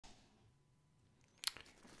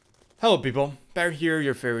Hello people, Barry here,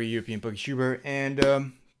 your favorite European book YouTuber,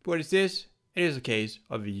 and what is this? It is a case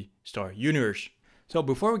of VSTAR Universe. So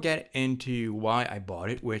before we get into why I bought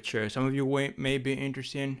it, which some of you may be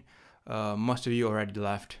interested in, most of you already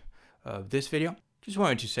left this video, just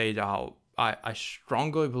wanted to say that I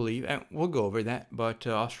strongly believe, and we'll go over that, but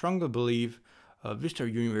I strongly believe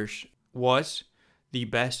VSTAR Universe was the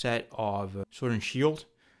best set of Sword and Shield,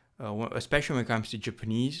 especially when it comes to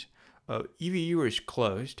Japanese. EVU is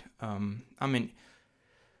closed. I mean,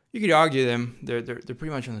 you could argue them; they're pretty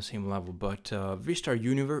much on the same level. But VSTAR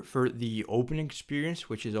Universe, for the opening experience,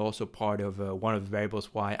 which is also part of one of the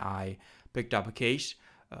variables why I picked up a case,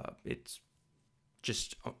 it's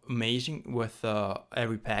just amazing with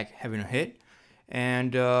every pack having a hit.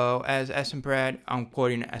 And as SM Brad, I'm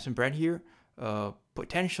quoting SM Brad here,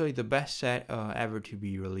 potentially the best set ever to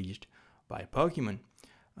be released by Pokemon.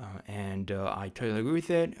 And I totally agree with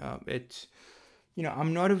it. It's,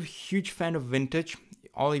 I'm not a huge fan of vintage.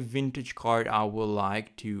 Only vintage card I would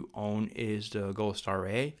like to own is the Gold Star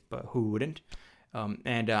A, but who wouldn't?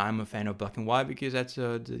 And I'm a fan of black and white because that's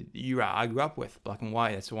the era I grew up with. Black and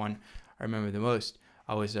white, that's the one I remember the most.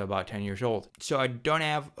 I was about 10 years old. So I don't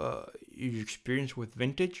have huge experience with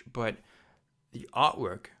vintage, but the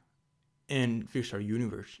artwork in VSTAR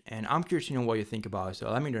Universe, and I'm curious to know what you think about it, so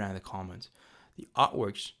let me know down in the comments. The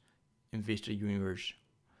artworks in VSTAR Universe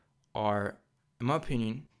are, in my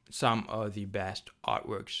opinion, some of the best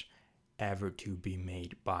artworks ever to be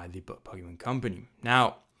made by the Pokemon Company.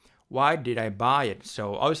 Now, why did I buy it?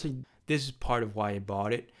 So obviously, this is part of why I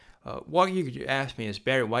bought it. What you could ask me is,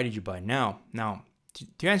 Barry, why did you buy it now? Now,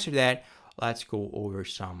 to answer that, let's go over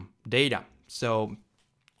some data. So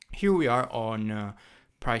here we are on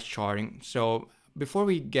price charting. So before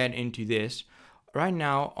we get into this, right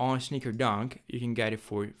now on Sneaker Dunk, you can get it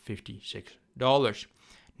for $56.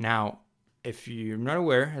 Now, if you're not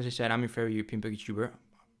aware, as I said, I'm a favorite European book YouTuber,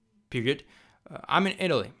 period. I'm in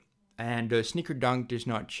Italy, and Sneaker Dunk does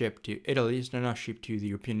not ship to Italy. It's not shipped to the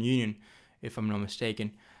European Union, if I'm not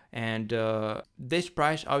mistaken. And this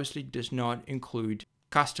price obviously does not include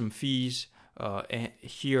custom fees. And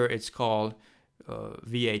here it's called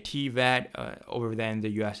VAT. Over there in the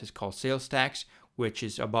US, it's called sales tax, which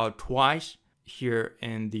is about twice here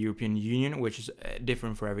in the European Union, which is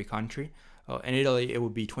different for every country. In Italy, it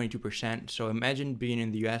would be 22%. So imagine being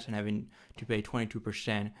in the US and having to pay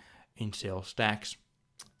 22% in sales tax.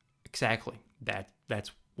 Exactly.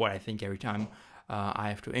 That's what I think every time I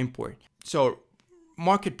have to import. So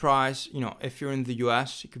market price, if you're in the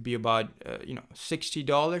US, it could be about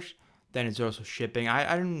 $60. Then it's also shipping.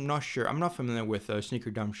 I'm not sure. I'm not familiar with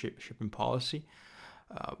Sneaker Dunk shipping policy,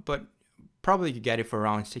 but probably you could get it for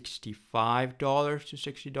around $65 to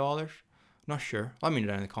 $60. Not sure. Let me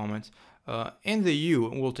know in the comments. In the EU,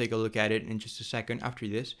 we'll take a look at it in just a second after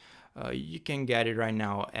this. You can get it right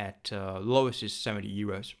now at lowest is 70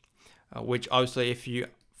 euros, which obviously if you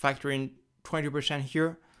factor in 20%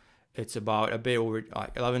 here, it's about a bit over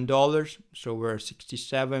like $11. So we're at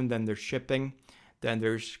 67. Then there's shipping. Then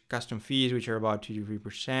there's custom fees, which are about 2 to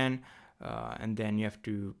 3%. And then you have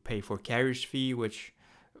to pay for carrier's fee, which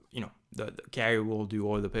the carrier will do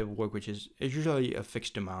all the paperwork, which is usually a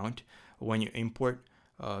fixed amount when you import.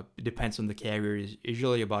 It depends on the carrier. Is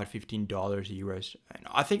usually about $15 euros, and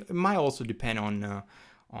I think it might also depend on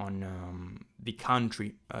the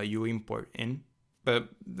country you import in. But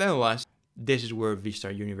nonetheless, this is where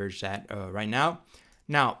VSTAR Universe is at right now.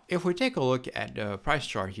 Now, if we take a look at the price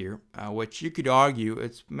chart here, which you could argue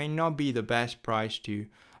it may not be the best price to,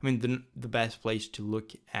 the best place to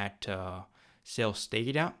look at sales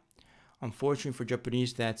data. Unfortunately for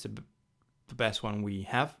Japanese, that's the best one we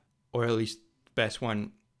have, or at least the best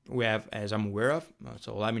one we have as I'm aware of.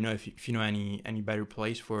 So let me know if you know any better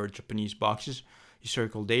place for Japanese boxes,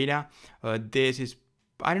 historical data. This is,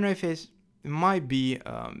 I don't know if it might be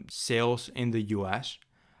sales in the US.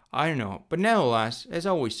 I don't know. But nevertheless, as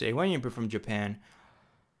I always say, when you import from Japan,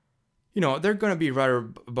 they're going to be right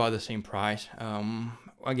about the same price.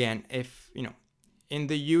 Again, if, in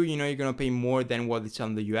the EU, you're going to pay more than what it's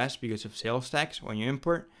on the US because of sales tax when you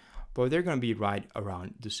import, but they're going to be right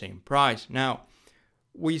around the same price. Now,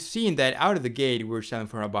 we've seen that out of the gate, we're selling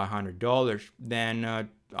for about $100. Then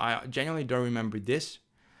I genuinely don't remember this.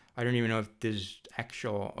 I don't even know if this is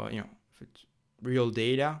actual, if it's real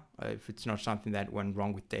data, if it's not something that went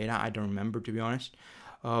wrong with data. I don't remember, to be honest.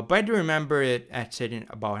 But I do remember it at sitting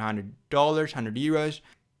about $100, 100 euros,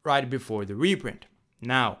 right before the reprint.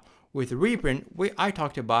 Now, with the reprint, I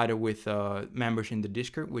talked about it with members in the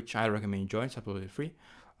Discord, which I recommend join. It's absolutely free.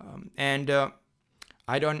 And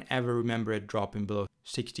I don't ever remember it dropping below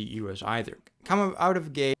 60 euros either. Come out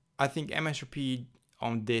of gate, I think MSRP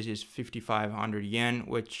on this is 5,500 yen,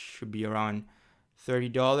 which should be around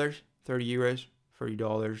 $30, 30 euros,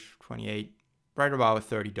 $30, 28, right about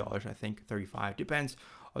 $30, I think, 35. Depends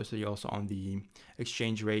obviously also on the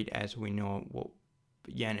exchange rate. As we know, well,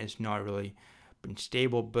 yen is not really been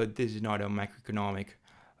stable, but this is not a macroeconomic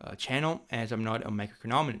channel, as I'm not a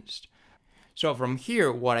macroeconomist. So from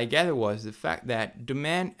here, what I gathered was the fact that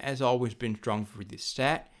demand has always been strong for this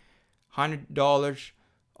set. $100,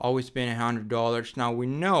 always been $100. Now we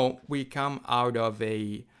know we come out of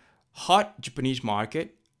a hot Japanese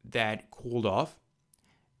market that cooled off,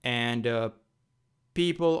 and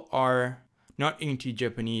people are not into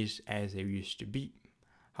Japanese as they used to be.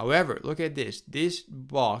 However, look at this. This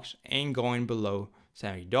box ain't going below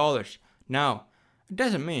 $70. Now, it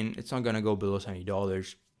doesn't mean it's not gonna go below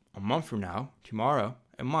 $70 a month from now, tomorrow.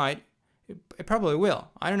 It might. It probably will.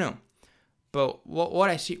 I don't know. But what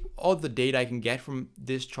I see, all the data I can get from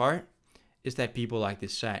this chart is that people like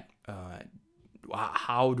this set.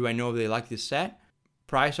 How do I know they like this set?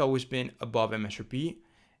 Price always been above MSRP,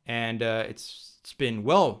 and it's been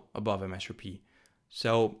well above MSRP.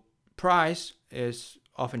 So price is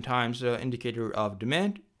oftentimes an indicator of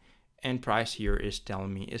demand, and price here is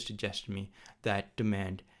suggesting me that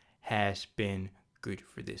demand has been good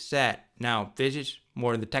for this set. Now, this is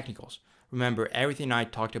more in the technicals. Remember everything I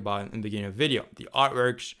talked about in the beginning of the video, the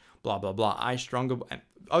artworks, blah, blah, blah.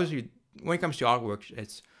 Obviously, when it comes to artworks,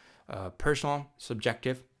 it's personal,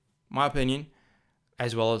 subjective, my opinion,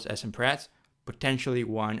 as well as SM Pratt's, potentially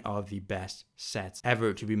one of the best sets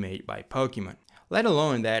ever to be made by Pokemon. Let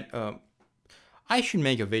alone that I should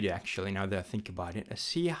make a video actually, now that I think about it,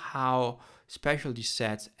 see how specialty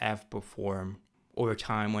sets have performed over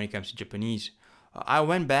time when it comes to Japanese. I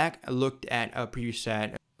went back, I looked at a previous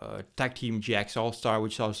set, Tag Team GX All-Star,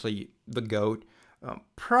 which is obviously the GOAT,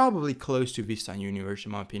 probably close to VSTAR Universe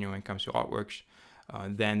in my opinion when it comes to artworks.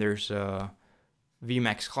 Then there's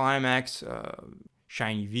VMAX Climax,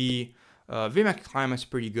 Shiny V. VMAX Climax is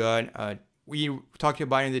pretty good. We talked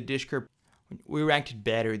about it in the Discord. We ranked it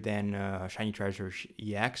better than Shiny Treasures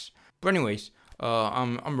EX. But anyways,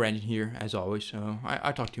 I'm ranting here as always. So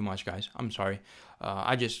I talk too much, guys. I'm sorry.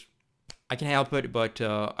 I can help it, but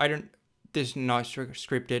this is not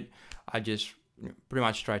scripted. I just pretty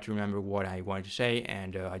much try to remember what I wanted to say,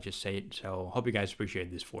 and I just say it. So hope you guys appreciate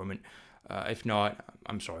this format. If not,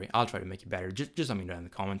 I'm sorry. I'll try to make it better. Just let me know in the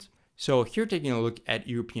comments. So here, taking a look at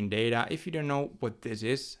European data. If you don't know what this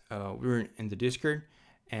is, we're in the Discord,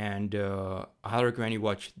 and I highly recommend you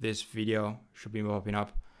watch this video. Should be popping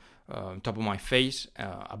up top of my face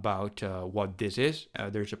about what this is.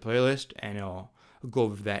 There's a playlist, and I'll go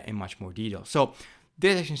over that in much more detail. So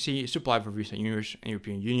this, as you can see, supply for VSTAR Universe and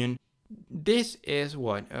European Union. This is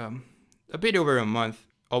what a bit over a month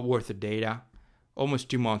of worth of data, almost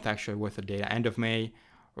 2 months actually worth of data. End of May,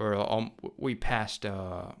 or we passed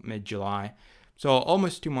mid-July, so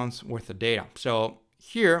almost 2 months worth of data. So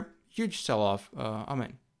here, huge sell-off. I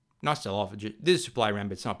mean, not sell-off. This is supply ramp,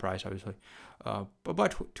 but it's not price, obviously.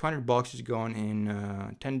 About $200 is gone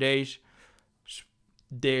in 10 days.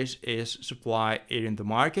 This is supply in the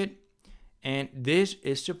market, and this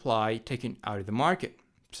is supply taken out of the market.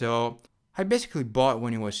 So I basically bought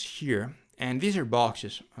when it was here, and these are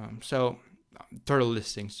boxes, so total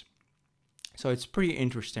listings. So it's pretty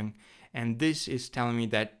interesting, and this is telling me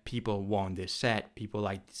that people want this set, people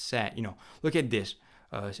like this set. You know, look at this,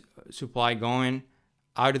 supply going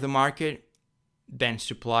out of the market, then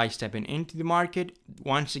supply stepping into the market,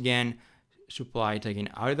 once again supply taken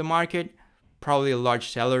out of the market, probably a large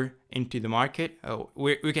seller into the market.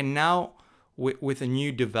 We can now, with the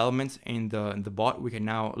new developments in the bot, we can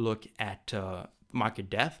now look at market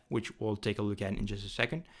depth, which we'll take a look at in just a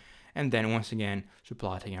second. And then once again,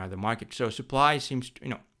 supply taking out of the market. So supply seems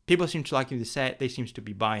to, people seem to like the set, they seem to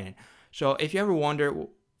be buying it. So if you ever wonder,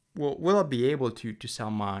 will I be able to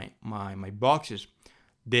sell my boxes?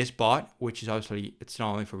 This bot, which is obviously, it's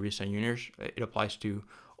not only for VSTAR Universe, it applies to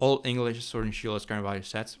all English Sword and Shield current value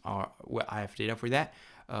sets. I have data for that.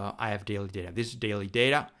 I have daily data. This is daily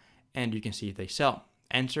data, and you can see if they sell.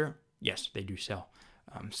 Answer, yes, they do sell.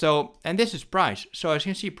 And this is price. So as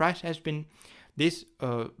you can see, price has been, this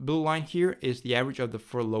blue line here is the average of the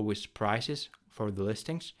 4 lowest prices for the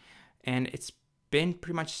listings, and it's been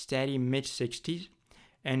pretty much steady mid-60s,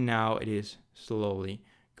 and now it is slowly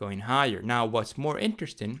going higher. Now what's more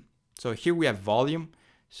interesting, so here we have volume.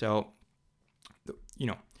 So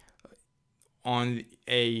on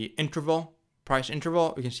a price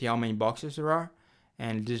interval, we can see how many boxes there are,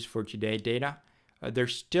 and this is for today data.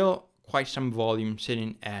 There's still quite some volume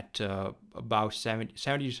sitting at about $70 to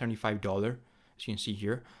 $75. As you can see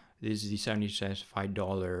here, this is the $70 to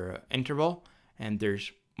 $75 interval, and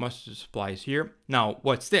there's most of the supplies here. Now,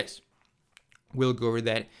 what's this? We'll go over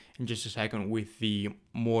that in just a second with the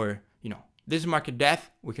more, this is market depth.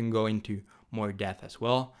 We can go into more depth as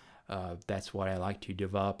well. That's what I like to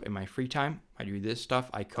develop in my free time. I do this stuff.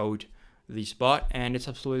 I code the spot, and it's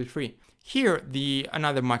absolutely free. Here,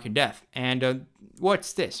 another market depth. And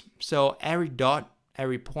what's this? So every dot,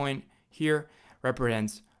 every point here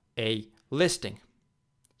represents a listing.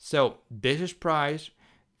 So this is price.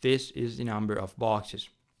 This is the number of boxes.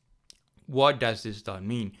 What does this dot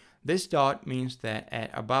mean? This dot means that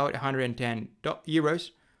at about 110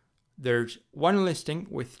 euros, there's one listing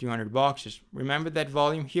with 200 boxes. Remember that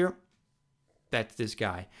volume here? That's this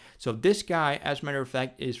guy. So this guy, as a matter of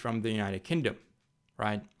fact, is from the United Kingdom,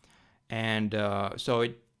 right? And so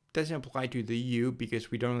it doesn't apply to the EU because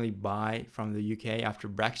we don't really buy from the UK after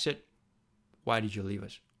Brexit. Why did you leave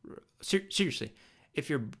us? Seriously, if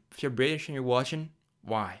you're British and you're watching,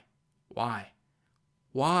 why?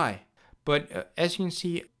 But as you can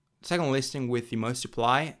see, second listing with the most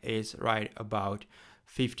supply is right about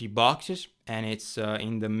 50 boxes, and it's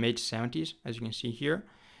in the mid 70s, as you can see here.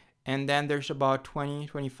 And then there's about 20,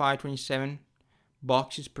 25, 27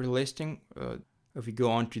 boxes per listing. If we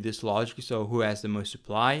go on to this logic, so who has the most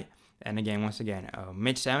supply? And again, once again,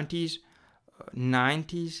 mid 70s,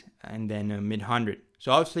 90s, and then mid 100.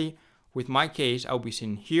 So obviously, with my case, I'll be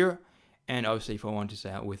sitting here. And obviously, if I want to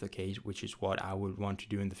sell with a case, which is what I would want to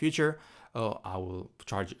do in the future, I will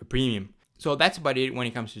charge a premium. So that's about it when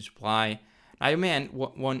it comes to supply. Now, you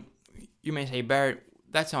may say, Barrett,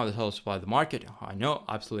 that's not the total supply of the market. I know,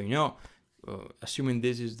 absolutely no. Assuming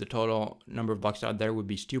this is the total number of boxes out there would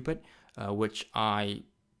be stupid, which I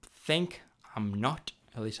think I'm not.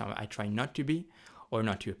 At least I try not to be, or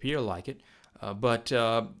not to appear like it. But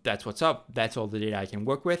that's what's up. That's all the data I can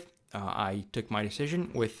work with. I took my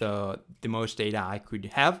decision with the most data I could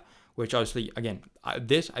have, which obviously, again, I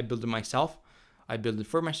built it myself. I built it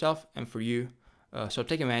for myself and for you. So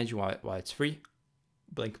take advantage while it's free.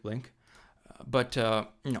 Blink, blink. But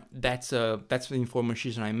that's the informed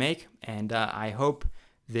decision I make, and I hope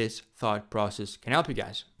this thought process can help you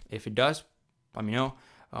guys. If it does, let me know.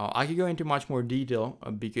 I could go into much more detail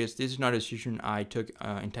because this is not a decision I took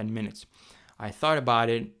in 10 minutes. I thought about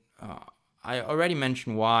it. I already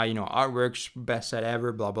mentioned why, artwork's best set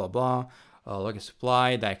ever, blah, blah, blah. Look at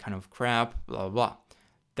supply, that kind of crap, blah, blah, blah.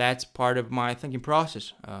 That's part of my thinking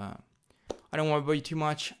process. I don't want to bore you too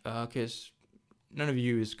much because none of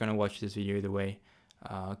you is going to watch this video either way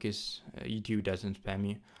because YouTube doesn't spam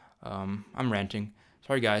me. I'm ranting.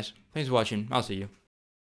 Sorry, guys. Thanks for watching. I'll see you.